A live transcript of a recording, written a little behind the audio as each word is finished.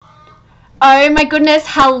Oh my goodness,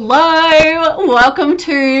 hello! Welcome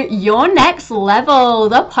to Your Next Level,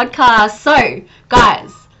 the podcast. So,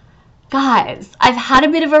 guys, I've had a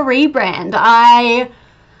bit of a rebrand. I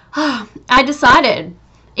decided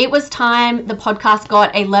it was time the podcast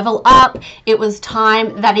got a level up. It was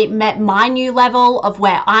time that it met my new level of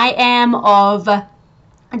where I am, of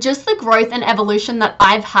just the growth and evolution that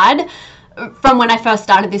I've had from when I first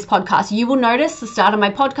started this podcast. You will notice the start of my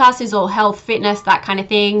podcast is all health, fitness, that kind of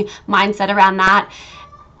thing, mindset around that.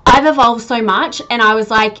 I've evolved so much, and I was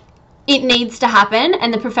like, it needs to happen.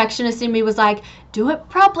 And the perfectionist in me was like, do it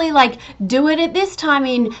properly, like do it at this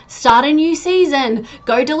timing, start a new season,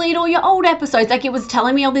 go delete all your old episodes. Like, it was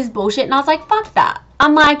telling me all this bullshit, and I was like, fuck that.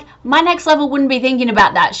 I'm like, my next level wouldn't be thinking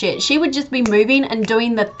about that shit. She would just be moving and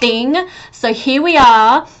doing the thing. So here we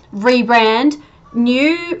are, rebrand,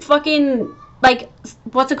 new fucking, like,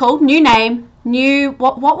 what's it called? New name, new,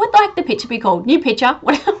 what would like the picture be called? New picture,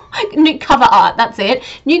 new cover art, that's it.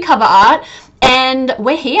 New cover art. And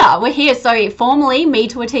we're here. So formally Me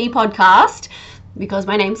to a T podcast, because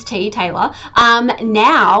my name's T, Taylor.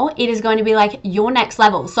 Now it is going to be like Your Next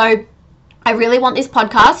Level. So I really want this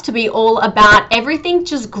podcast to be all about everything,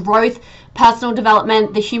 just growth, personal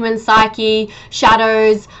development, the human psyche,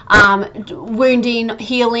 shadows, wounding,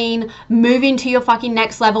 healing, moving to your fucking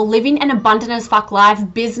next level, living an abundant as fuck life,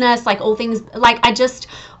 business, like all things, like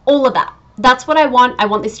all of that. That's what I want. I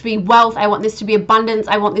want this to be wealth. I want this to be abundance.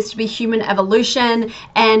 I want this to be human evolution.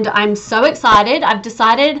 And I'm so excited. I've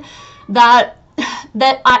decided that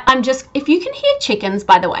I'm just, if you can hear chickens,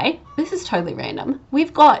 by the way, this is totally random.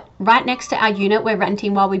 We've got right next to our unit we're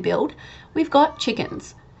renting while we build, we've got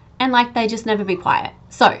chickens, and like, they just never be quiet.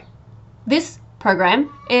 So this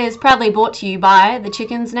program is proudly brought to you by the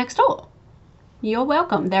chickens next door. You're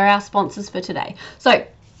welcome. They're our sponsors for today. So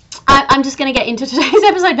I'm just going to get into today's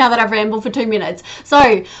episode now that I've rambled for 2 minutes.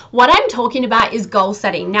 So what I'm talking about is goal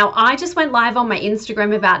setting. Now, I just went live on my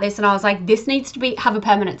Instagram about this, and I was like, this needs to have a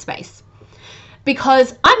permanent space.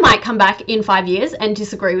 Because I might come back in 5 years and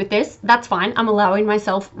disagree with this. That's fine. I'm allowing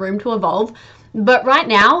myself room to evolve. But right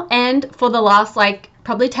now, and for the last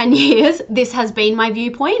probably 10 years, this has been my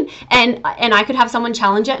viewpoint. And I could have someone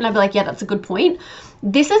challenge it, and I'd be like, yeah, that's a good point.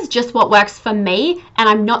 This is just what works for me. And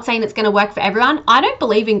I'm not saying it's going to work for everyone. I don't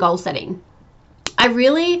believe in goal setting. I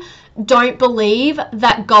really don't believe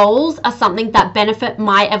that goals are something that benefit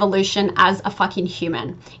my evolution as a fucking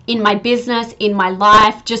human. In my business, in my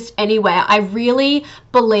life, just anywhere. I really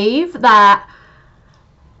believe that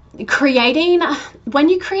when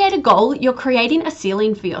you create a goal, you're creating a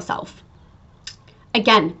ceiling for yourself.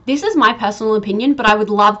 Again, this is my personal opinion, but I would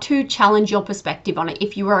love to challenge your perspective on it.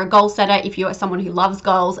 If you are a goal setter, if you are someone who loves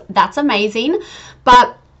goals, that's amazing.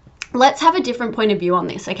 But let's have a different point of view on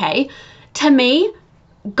this, okay? To me,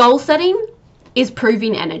 goal setting is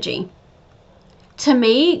proving energy. To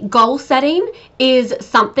me, goal setting is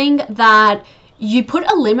something that you put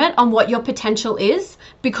a limit on what your potential is,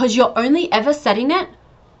 because you're only ever setting it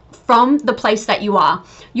from the place that you are.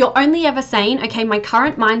 You're only ever saying, okay, my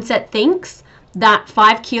current mindset thinks that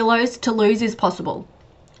 5 kilos to lose is possible.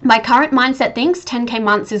 My current mindset thinks 10K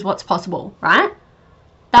months is what's possible, right?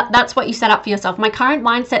 That's what you set up for yourself. My current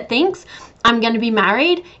mindset thinks I'm going to be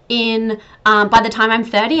married by the time I'm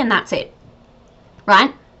 30, and that's it,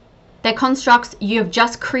 right? They're constructs. You've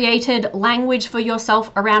just created language for yourself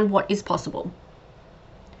around what is possible.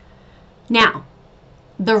 Now,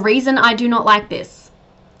 the reason I do not like this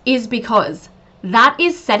is because that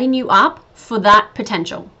is setting you up for that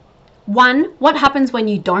potential. One, what happens when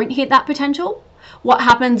you don't hit that potential? What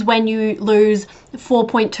happens when you lose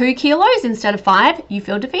 4.2 kilos instead of 5? You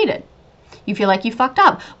feel defeated. You feel like you fucked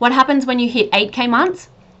up. What happens when you hit 8K months?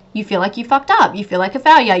 You feel like you fucked up. You feel like a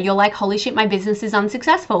failure. You're like, holy shit, my business is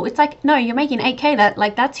unsuccessful. It's like, no, you're making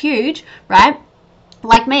 8K. That's huge, right?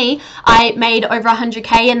 Like me, I made over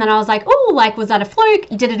 100K, and then I was like, oh, was that a fluke?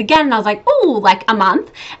 Did it again, and I was like, oh, a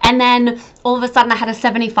month. And then all of a sudden I had a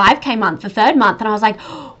 75K month, the third month, and I was like,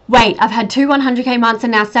 wait, I've had 2 100K months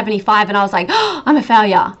and now 75, and I was like, oh, I'm a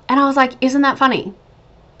failure. And I was like, isn't that funny?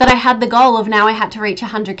 That I had the goal of now I had to reach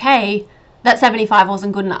 100K, that 75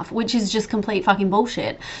 wasn't good enough, which is just complete fucking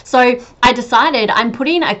bullshit. So I decided I'm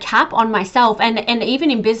putting a cap on myself, and even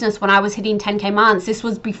in business, when I was hitting 10K months, this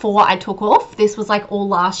was before I took off. This was all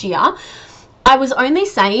last year. I was only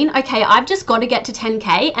saying, okay, I've just got to get to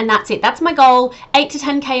 10K, and that's it. That's my goal, 8 to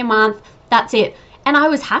 10K a month, that's it. And I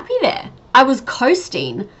was happy there. I was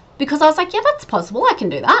coasting, because I was like, yeah, that's possible. I can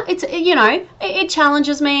do that. It's, it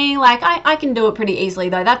challenges me. I can do it pretty easily,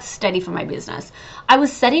 though. That's steady for my business. I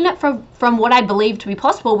was setting it from what I believed to be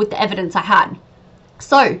possible with the evidence I had.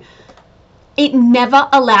 So it never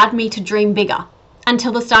allowed me to dream bigger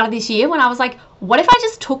until the start of this year when I was like, what if I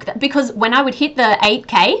just took that? Because when I would hit the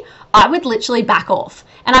 8K, I would literally back off.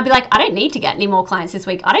 And I'd be like, I don't need to get any more clients this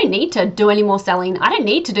week. I don't need to do any more selling. I don't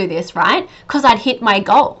need to do this, right? Because I'd hit my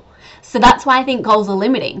goal. So that's why I think goals are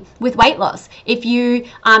limiting with weight loss. If you,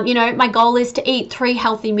 my goal is to eat 2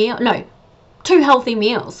 healthy meals,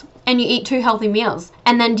 and you eat 2 healthy meals,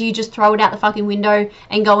 and then do you just throw it out the fucking window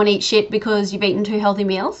and go and eat shit because you've eaten 2 healthy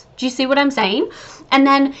meals? Do you see what I'm saying? And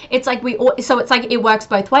then it's like it works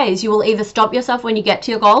both ways. You will either stop yourself when you get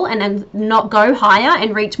to your goal and then not go higher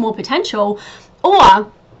and reach more potential,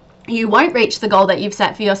 or you won't reach the goal that you've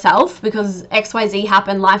set for yourself because XYZ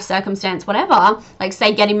happened, life circumstance, whatever, like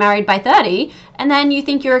say getting married by 30, and then you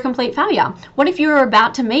think you're a complete failure. What if you were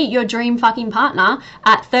about to meet your dream fucking partner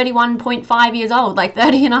at 31.5 years old, like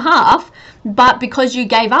 30 and a half, but because you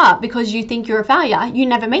gave up, because you think you're a failure, you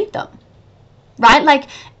never meet them? Right? Like,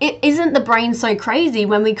 it isn't the brain so crazy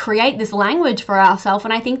when we create this language for ourselves?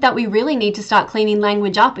 And I think that we really need to start cleaning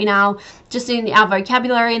language up in our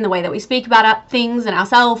vocabulary and the way that we speak about things and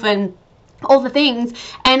ourselves and all the things.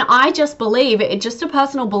 And I just believe, it's just a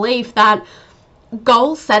personal belief, that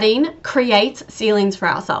goal setting creates ceilings for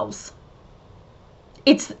ourselves.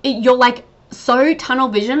 You're like so tunnel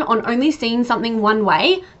vision on only seeing something one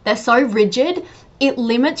way. They're so rigid. It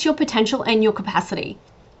limits your potential and your capacity.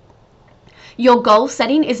 Your goal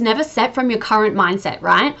setting is never set from your current mindset,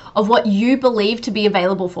 right? Of what you believe to be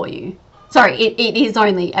available for you. Sorry, it is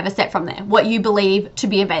only ever set from there, what you believe to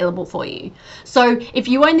be available for you. So if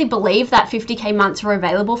you only believe that 50K months are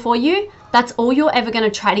available for you, that's all you're ever going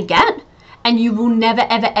to try to get. And you will never,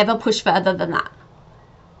 ever, ever push further than that.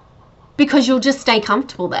 Because you'll just stay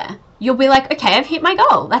comfortable there. You'll be like, okay, I've hit my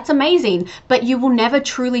goal. That's amazing. But you will never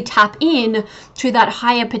truly tap in to that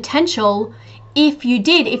higher potential if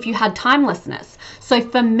you had timelessness. So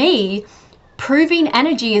for me, proving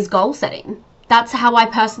energy is goal setting. That's how I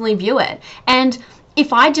personally view it. And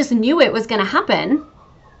if I just knew it was going to happen,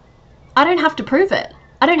 I don't have to prove it.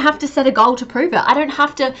 I don't have to set a goal to prove it. I don't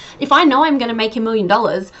have to, if I know I'm going to make $1 million,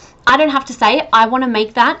 I don't have to say I want to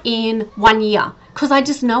make that in 1 year, because I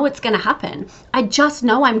just know it's going to happen. I just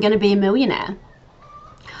know I'm going to be a millionaire.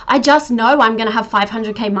 I just know I'm going to have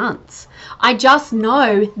 500K months. I just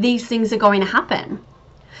know these things are going to happen.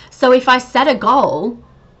 So if I set a goal,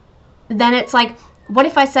 then it's like, what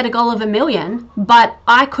if I set a goal of $1 million, but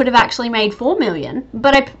I could have actually made 4 million,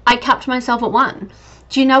 but I capped myself at 1.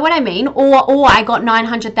 Do you know what I mean? Or I got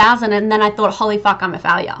 900,000 and then I thought, holy fuck, I'm a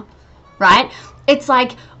failure, right? It's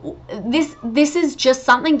like, this is just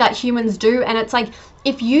something that humans do. And it's like,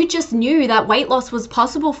 if you just knew that weight loss was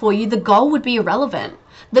possible for you, the goal would be irrelevant.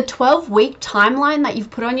 The 12-week timeline that you've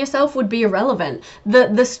put on yourself would be irrelevant.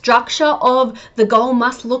 The structure of the goal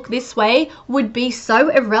must look this way would be so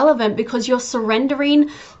irrelevant, because you're surrendering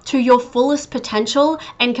to your fullest potential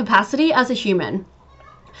and capacity as a human.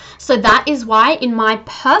 So that is why, in my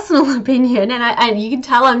personal opinion, and you can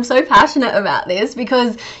tell I'm so passionate about this,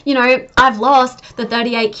 because, I've lost the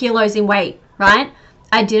 38 kilos in weight, right?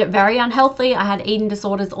 I did it very unhealthy. I had eating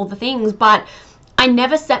disorders, all the things, but I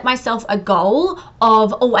never set myself a goal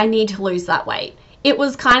of, I need to lose that weight. It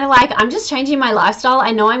was kind of like, I'm just changing my lifestyle.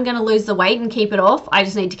 I know I'm going to lose the weight and keep it off. I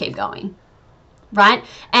just need to keep going, right?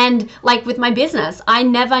 And like with my business, I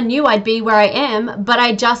never knew I'd be where I am, but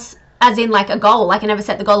I just, as in like a goal, like I never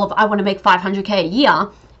set the goal of I want to make 500K a year.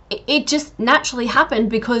 It just naturally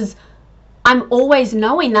happened because I'm always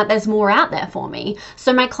knowing that there's more out there for me.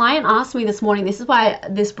 So my client asked me this morning, this is why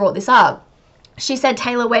this brought this up. She said,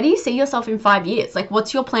 Taylor, where do you see yourself in 5 years? Like,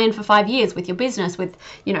 what's your plan for 5 years with your business, with,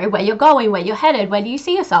 where you're going, where you're headed? Where do you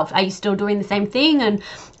see yourself? Are you still doing the same thing? And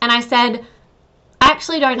I said, I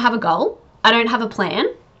actually don't have a goal. I don't have a plan.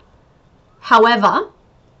 However,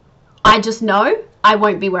 I just know I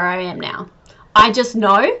won't be where I am now. I just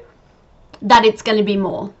know that it's going to be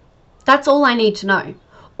more. That's all I need to know.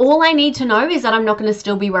 All I need to know is that I'm not going to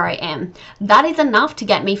still be where I am. That is enough to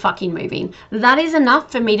get me fucking moving. That is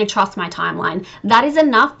enough for me to trust my timeline. That is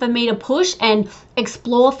enough for me to push and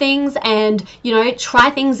explore things and, try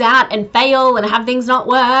things out and fail and have things not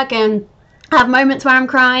work and have moments where I'm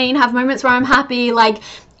crying, have moments where I'm happy. Like,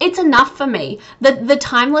 it's enough for me. The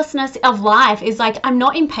timelessness of life is like, I'm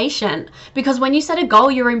not impatient, because when you set a goal,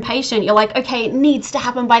 you're impatient. You're like, okay, it needs to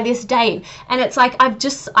happen by this date. And it's like,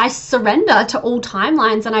 I surrender to all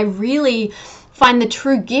timelines, and I really find the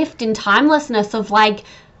true gift in timelessness of like,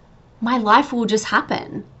 my life will just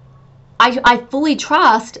happen. I fully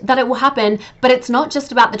trust that it will happen, but it's not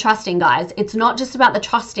just about the trusting, guys. It's not just about the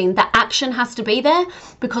trusting. The action has to be there,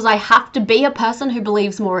 because I have to be a person who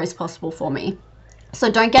believes more is possible for me. So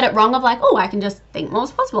don't get it wrong of like, oh, I can just think more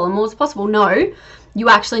is possible and more is possible. No, you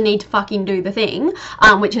actually need to fucking do the thing,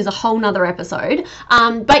 which is a whole nother episode.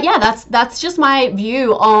 But yeah, that's just my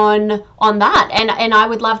view on that. And I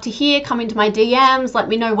would love to hear, come into my DMs, let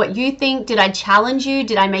me know what you think. Did I challenge you?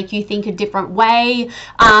 Did I make you think a different way?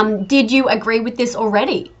 Did you agree with this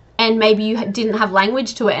already? And maybe you didn't have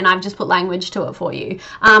language to it and I've just put language to it for you.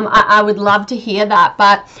 I would love to hear that.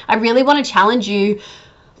 But I really want to challenge you.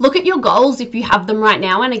 Look at your goals if you have them right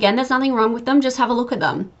now. And again, there's nothing wrong with them. Just have a look at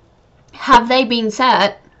them. Have they been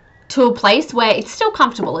set to a place where it's still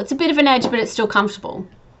comfortable? It's a bit of an edge, but it's still comfortable.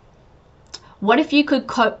 What if you could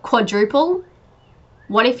quadruple?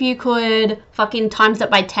 What if you could fucking times it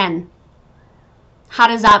by 10? How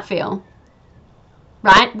does that feel?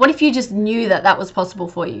 Right? What if you just knew that that was possible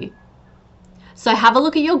for you? So have a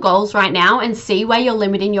look at your goals right now and see where you're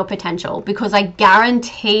limiting your potential, because I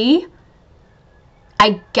guarantee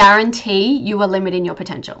you are limiting your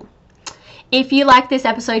potential. If you like this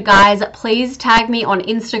episode, guys, please tag me on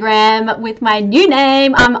Instagram with my new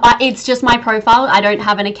name. It's just my profile. I don't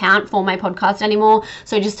have an account for my podcast anymore.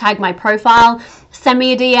 So just tag my profile, send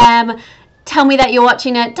me a DM, tell me that you're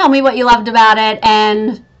watching it, tell me what you loved about it,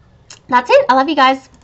 and that's it. I love you guys.